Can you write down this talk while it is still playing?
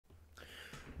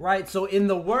Right, so in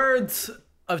the words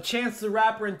of Chance the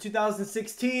Rapper in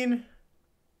 2016,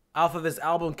 off of his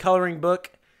album Coloring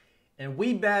Book, and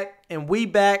we back.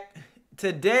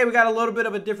 Today we got a little bit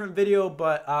of a different video,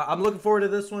 but I'm looking forward to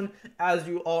this one. As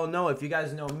you all know, if you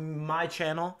guys know my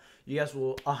channel, you guys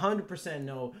will 100%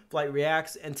 know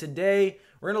FlightReacts. And today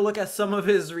we're going to look at some of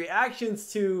his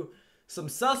reactions to some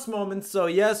sus moments. So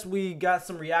yes, we got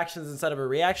some reactions inside of a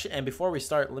reaction. And before we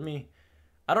start,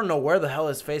 I don't know where the hell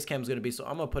his face cam is going to be, so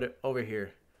I'm going to put it over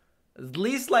here. It's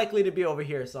least likely to be over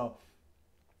here, so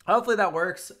hopefully that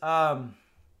works. So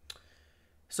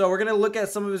we're going to look at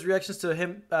some of his reactions to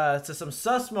him, to some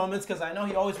sus moments, because I know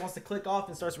he always wants to click off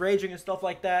and starts raging and stuff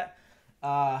like that.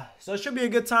 So it should be a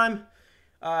good time.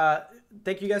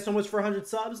 Thank you guys so much for 100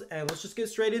 subs, and let's just get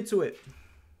straight into it.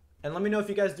 And let me know if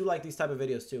you guys do like these type of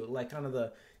videos too, like kind of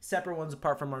the separate ones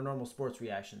apart from our normal sports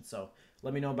reactions. So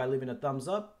let me know by leaving a thumbs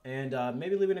up and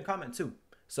maybe leaving a comment too.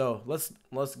 So let's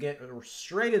get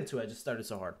straight into it. I just started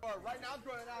so hard. Right now I'm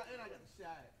throwing it out and I got the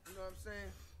shot. You know what I'm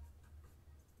saying?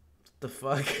 The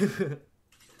fuck?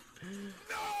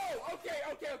 No!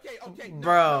 Okay.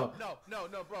 Bro. No,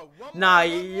 bro. Nah,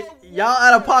 y'all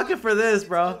out of pocket for this,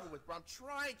 bro. I'm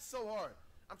trying so hard.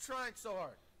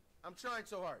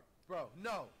 Bro,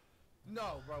 no,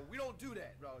 bro. We don't do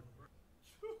that, bro.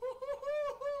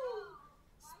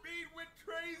 Speed went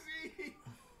crazy.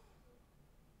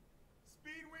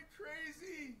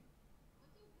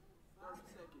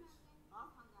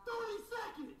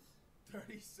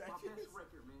 30 seconds. My best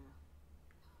record, man.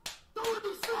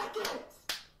 30 seconds!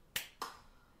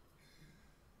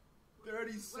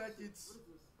 30 seconds.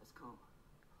 Let's come.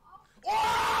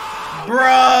 Oh!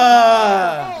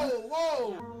 Bruh!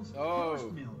 Whoa!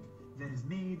 First milk that is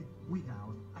made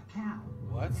without a cow.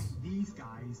 What? And these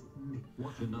guys make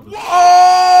what another. Whoa!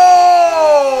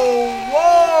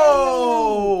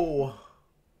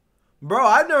 Bro,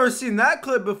 I've never seen that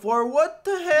clip before. What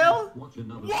the hell? Watch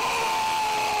another.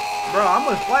 Bro, I'm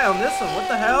gonna fly on this one. What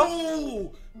the hell?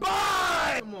 Ooh,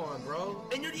 bye! Come on, bro.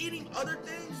 And you're eating other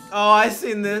things? Oh, I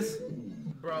seen this.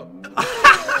 Bro.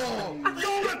 Oh,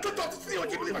 yo, I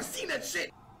can't believe I've seen that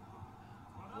shit.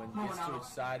 When he gets too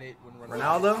excited, when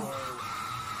Ronaldo?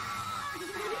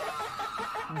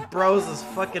 Bro's this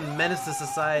fucking menace to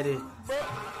society.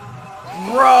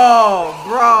 Bro,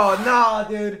 nah,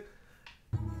 dude.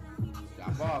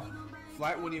 Stop off.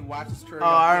 Flight when he watches Curry. Oh,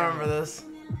 I remember this.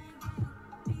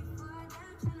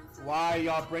 Why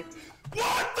y'all break?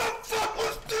 What the fuck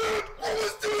was dude? What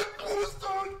was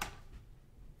done?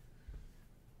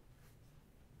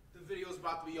 The video's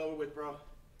about to be over with, bro.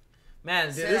 Man,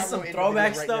 dude, this is some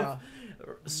throwback stuff.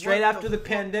 Straight after the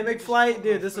pandemic flight,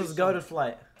 dude, this was goated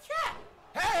flight.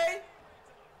 Hey!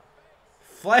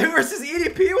 Flight versus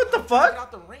EDP? What the fuck?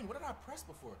 Out the ring. What did I press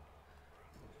before?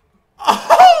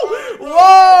 Oh!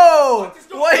 Whoa!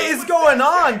 What is going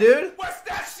on, dude? What's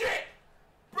that shit?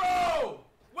 Bro!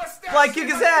 What's that Fly shit? kick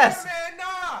his ass. Man,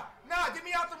 nah, get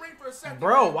me out the ring for a second.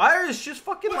 Bro, man. why are his shoes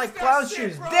fucking like clown shit,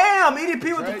 shoes? bro? Damn,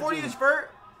 EDP with the 40-inch vert.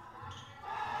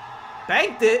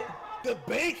 Banked it. The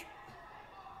bank?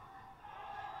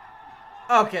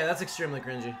 Okay, that's extremely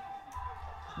cringy.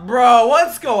 Bro,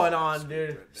 what's going on,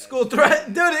 dude? School threat.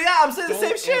 Dude, yeah, I'm saying the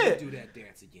same shit. Don't do that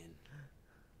dance again.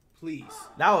 Please.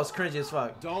 That was cringy as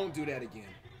fuck. Don't do that again.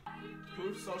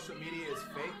 Proof social media is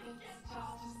fake.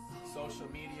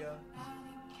 Social media.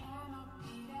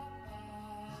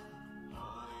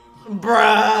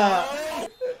 Bruh.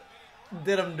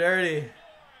 Did him dirty.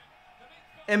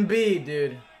 Embiid,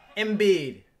 dude.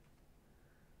 Embiid.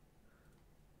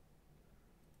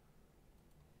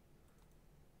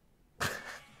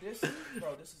 This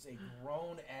is a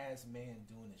grown-ass man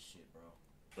doing this shit,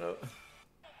 bro.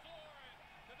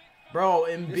 Bro,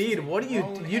 Embiid, what do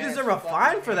you deserve a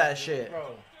fine for that shit.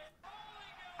 Bro.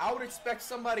 I would expect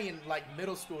somebody in like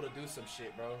middle school to do some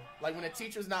shit, bro. Like when a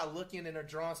teacher's not looking and they're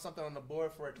drawing something on the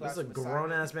board for a class. This is a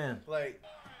grown-ass man. Like,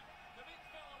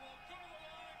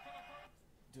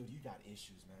 dude, you got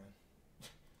issues, man.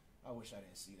 I wish I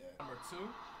didn't see that. Number 2.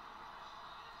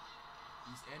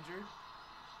 He's injured.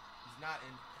 He's not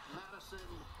in.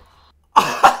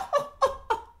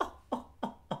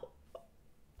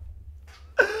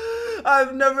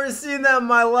 I've never seen that in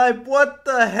my life. What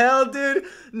the hell, dude?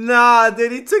 Nah,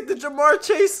 dude, he took the Jamar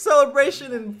Chase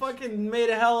celebration and fucking made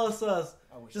a hell of sus.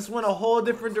 Just went a whole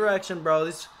different direction, bro.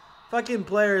 These fucking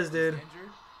players, dude.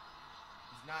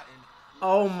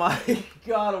 Oh my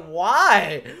god,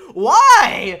 why?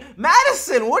 Why?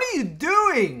 Madison, what are you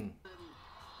doing?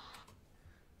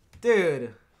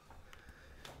 Dude.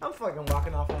 I'm fucking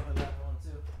walking off of that one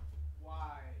too.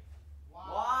 Why?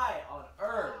 Why on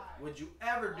earth would you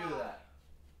ever do that?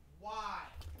 Why?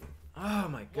 Oh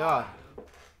my god.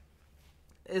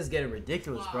 It's getting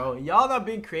ridiculous, bro. Y'all not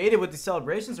being creative with these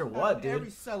celebrations or what, dude?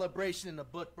 Every celebration in the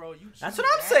book, bro. That's what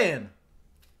I'm saying.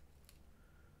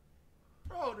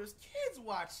 Bro, there's kids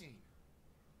watching.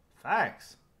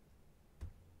 Facts.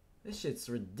 This shit's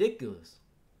ridiculous.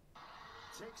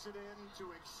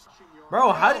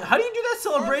 Bro, how do you do that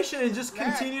celebration and just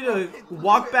continue to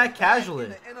walk back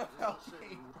casually?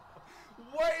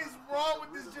 What is wrong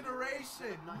with this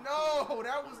generation? No,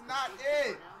 that was not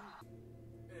it.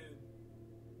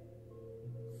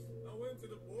 I went to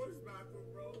the boys' bathroom,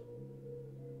 bro.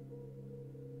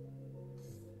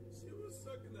 She was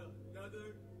sucking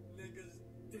another nigga's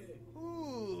dick.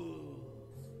 Ooh.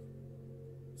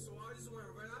 So I just went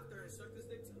right after and sucked his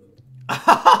dick too.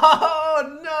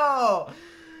 Oh no!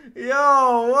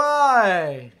 Yo,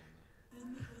 why?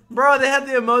 Bro, they had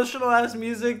the emotional ass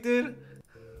music, dude.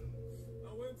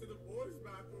 I went to the boys'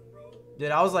 bathroom, bro.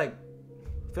 Dude, I was like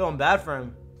feeling bad for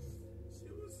him.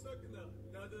 She was sucking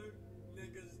another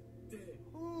nigga's dick.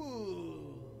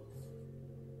 Ooh.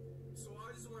 So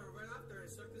I just went right after and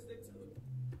sucked his dick too.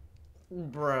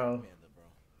 Bro.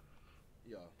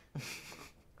 Yo.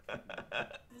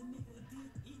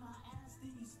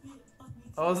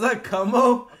 Oh, is that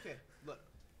Como? Okay, look.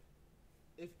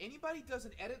 If anybody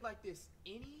doesn't edit like this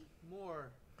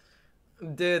anymore,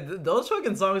 Dude, those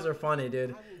fucking songs are funny,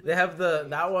 dude. They have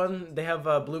that one. They have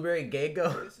Blueberry Gecko.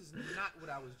 this is not what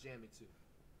I was jamming to.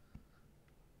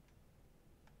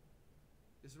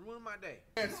 This ruined my day.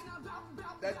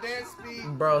 That dance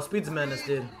speed. Bro, Speed's a menace,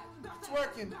 dude. It's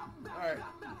working. All right.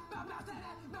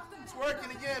 It's working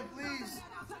again, please.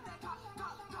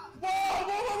 Whoa, whoa,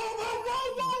 whoa, whoa, whoa,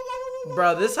 whoa, whoa, whoa, whoa.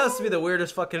 Bro, this has to be the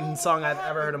weirdest fucking song I've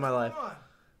ever heard in my life. Come on.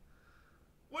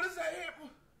 What is that here?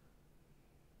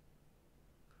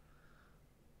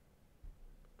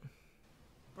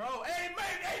 Bro, hey,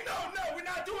 man, hey, no, we're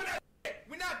not doing that shit.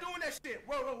 We're not doing that shit.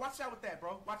 Whoa, watch out with that,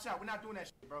 bro. Watch out. We're not doing that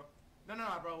shit, bro. No,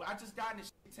 bro. I just got in this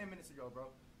shit 10 minutes ago,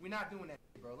 bro. We're not doing that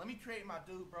shit, bro. Let me create my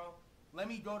dude, bro. Let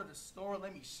me go to the store.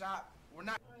 Let me shop. We're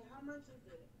not. Alright, how much is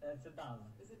it? It's $1.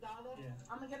 Is it $1? Yeah.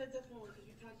 I'm gonna get a different one because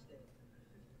you touched it.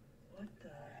 What the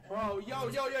heck? Bro, yo.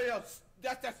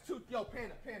 That's too. Yo,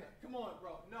 Panda. Come on,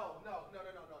 bro. No.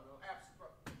 Absolutely, bro.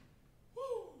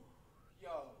 Woo.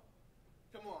 Yo.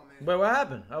 Come on, man. Wait, what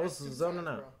happened? I was That's two zoning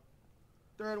times, out.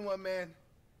 bro. Third one, man.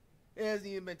 It hasn't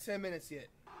even been 10 minutes yet.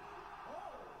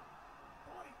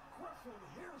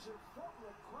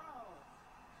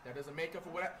 That doesn't make up for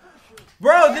what I...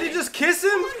 Bro, did he just kiss him?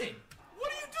 Harden!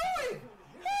 What are you doing?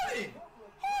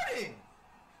 Harden!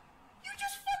 You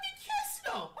just fucking kissed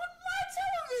him on live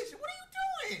television. What are you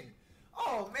doing?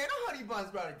 Oh, man, the honey bun's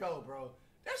about to go, bro.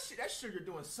 That sugar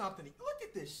doing something. Look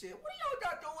at this shit. What do y'all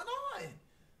got going on?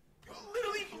 You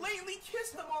literally blatantly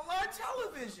kissed him on live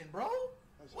television, bro.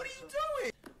 What are you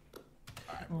doing?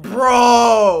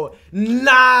 Bro!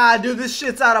 Nah, dude, this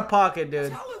shit's out of pocket,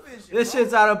 dude. Television, This bro.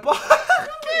 shit's out of pocket.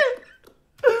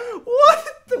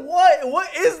 What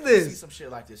is See this? some shit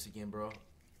like this again, bro.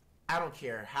 I don't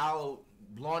care how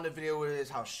long the video is,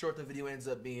 how short the video ends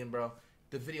up being, bro.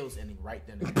 The video's ending right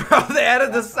then. Bro, they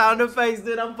added the sound effects,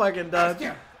 dude. I'm fucking done.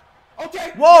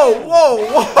 Okay. Whoa!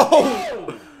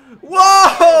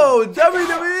 Whoa!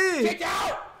 WWE! Kick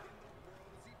out!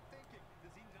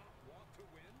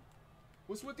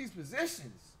 What's with these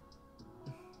positions?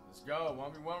 Let's go.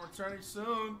 1v1 returning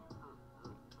soon.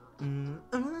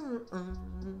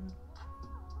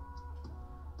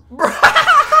 Bro.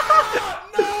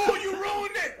 No, you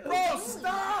ruined it, bro.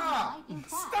 Stop,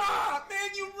 man.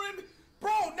 You ruined it,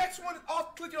 bro. Next one,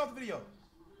 click it off the video.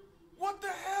 What the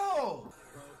hell?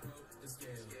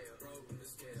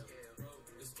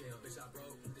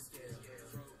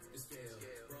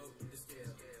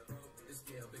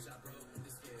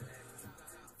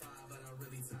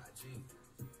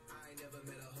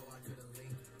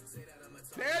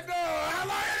 Panda, I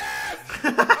like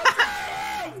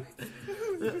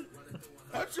it.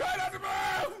 I'm trying not to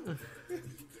move.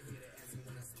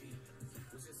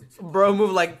 Bro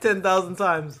moved like 10,000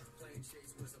 times.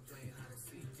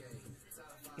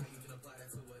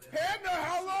 Panda,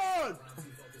 how long?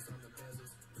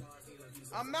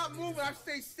 I'm not moving. I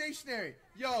stay stationary.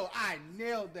 Yo, I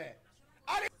nailed that.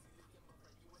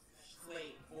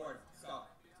 Wait for suck.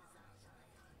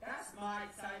 That's my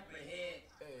type of hit.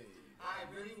 Hey. I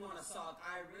really want to suck.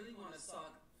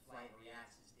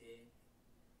 FlightReacts did.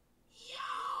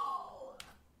 Yo!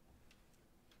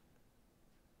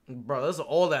 Bro, that's an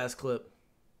old ass clip.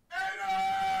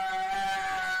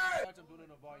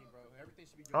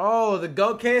 Oh, the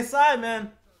GOAT KSI,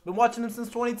 man. Been watching him since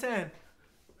 2010.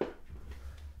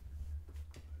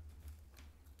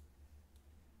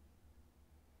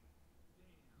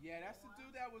 Yeah, that's the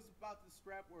dude that was about to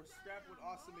scrap with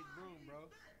Austin McBroom, bro.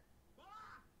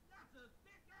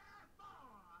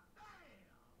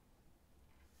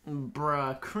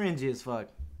 Bruh, cringy as fuck.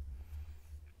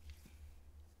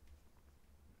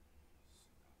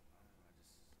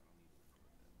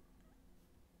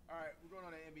 Alright, we're going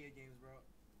on to NBA games, bro.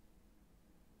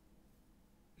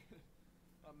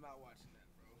 I'm not watching that,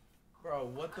 bro. Bro,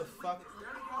 what the fuck?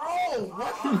 Bro,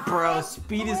 what the Bro,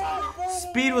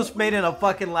 Speed was made in a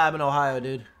fucking lab in Ohio,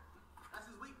 dude. That's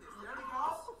his weakness. There he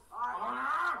goes.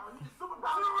 Alright.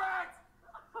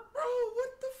 Bro,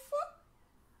 what the fuck?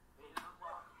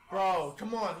 Bro,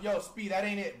 come on. Yo, Speed, that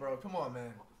ain't it, bro. Come on,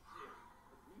 man.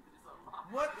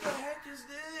 What the heck is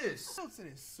this? Middleton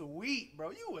is sweet,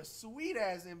 bro. You a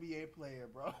sweet-ass NBA player,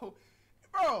 bro.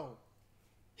 Bro,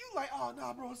 you like, oh,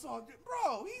 nah, bro, it's all good.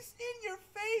 Bro, he's in your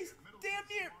face. Damn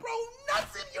near. Bro,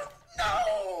 nuts in your...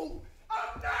 No!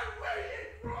 I'm not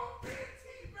waiting, bro.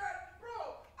 BT, man.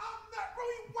 Bro, I'm not... Bro,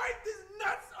 he wiped his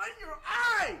nuts on your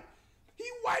eye. He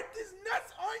wiped his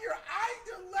nuts on your eye,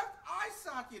 your left eye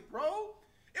socket, bro.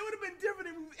 It would have been different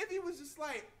if he was just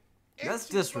like... That's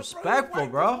itchy, disrespectful, bro.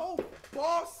 bro. He wiped his whole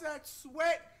ball sack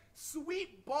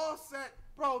sweep ball sack.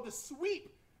 Bro, the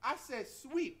sweep. I said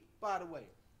sweep, by the way.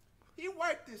 He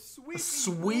wiped his sweep.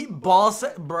 Sweet ball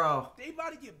set, bro. They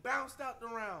about to get bounced out the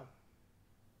round.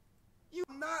 You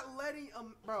not letting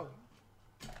bro.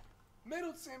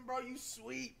 Middleton, bro, you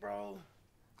sweet, bro.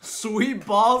 Sweet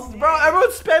balls, bro.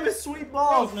 Everyone's spamming sweet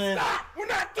balls, Bro, man. stop! We're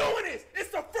not doing this. It's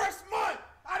the first month.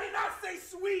 I did not say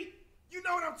sweet. You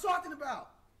know what I'm talking about.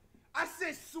 I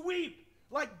said sweep,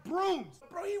 like brooms.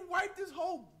 Bro, he wiped his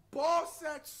whole ball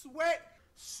sack sweat.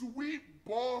 Sweet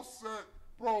ball sack,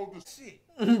 bro. The shit.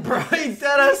 Bro, he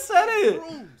said I said it.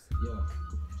 Brooms. Yo,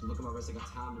 just look at my wrist, I got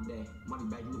time today. Money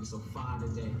back, you looking so fine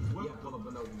today. Yeah, pull up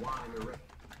in the wine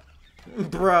and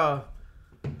Bro.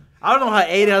 I don't know how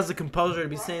Aiden has the composure to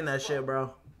be saying that shit,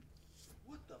 bro.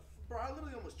 What the bro, I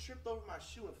literally almost tripped over my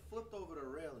shoe and flipped over the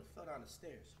rail and fell down the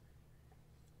stairs.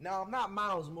 Now, I'm not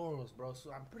Miles Morales, bro,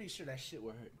 so I'm pretty sure that shit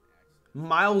would hurt.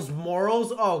 Miles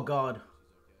Morales? Oh, God.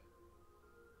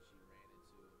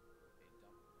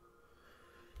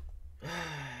 And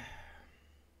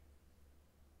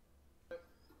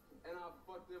I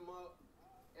fucked him up.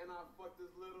 And I fucked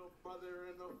his little brother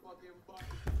in the fucking butt.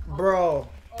 Bro.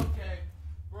 Okay,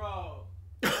 bro.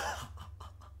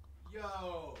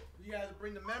 Yo, you had to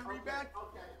bring the memory back?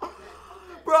 Okay.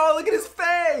 Bro, look at his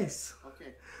face.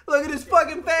 Okay. Look at his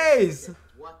fucking face.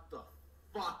 What the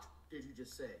fuck did you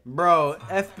just say? Bro,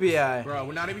 FBI. Bro,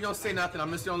 we're not even gonna say nothing.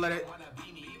 I'm just gonna let it.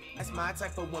 That's my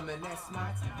type of woman. That's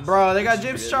my type of Bro, they got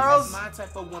James Charles. That's my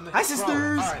type of woman. Hi,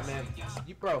 sisters. All right, man.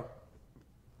 Bro,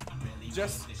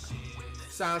 just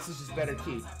silence is just better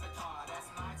key.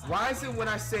 Why is it when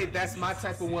I say that's my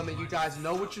type of woman, you guys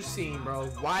know what you're seeing, bro?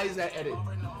 Why is that edit?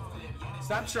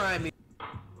 Stop trying me.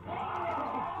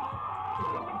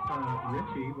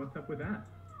 Richie, what's up with that?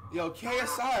 Yo,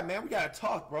 KSI, man, we gotta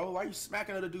talk, bro. Why are you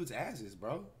smacking other dudes' asses,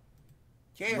 bro?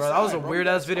 KSI, Bro, that was a bro, weird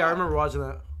we ass gotta video. I talk. remember watching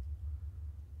that.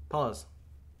 Pause.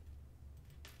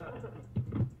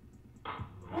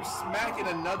 You're smacking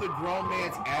another grown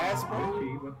man's ass, bro?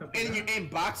 Richie, what's up with And that? you're in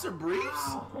boxer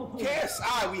briefs?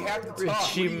 KSI, we have to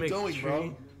talk. Richie What are you doing, bro?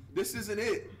 McTree. This isn't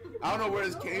it. I don't know where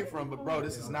this came from, but bro,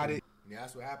 this is not it. Yeah,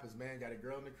 that's what happens, man. Got a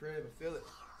girl in the crib and feel it.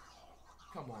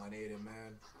 Come on, Aiden,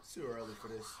 man. It's too early for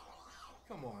this.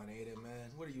 Come on, Aiden, man.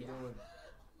 What are you doing?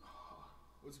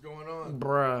 What's going on?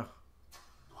 Bruh.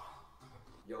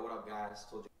 Yo, what up, guys?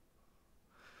 Told you.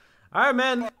 Alright,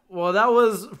 man. Well, that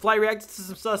was Flight reacting to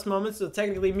some sus moments. So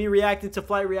technically me reacting to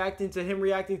Flight reacting to him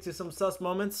reacting to some sus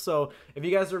moments. So if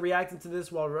you guys are reacting to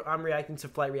this while I'm reacting to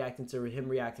Flight reacting to him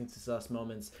reacting to sus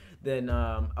moments, then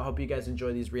I hope you guys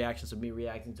enjoy these reactions of me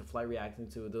reacting to Flight reacting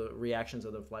to the reactions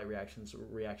of the Flight reactions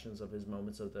of his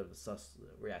moments of the sus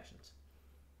reactions.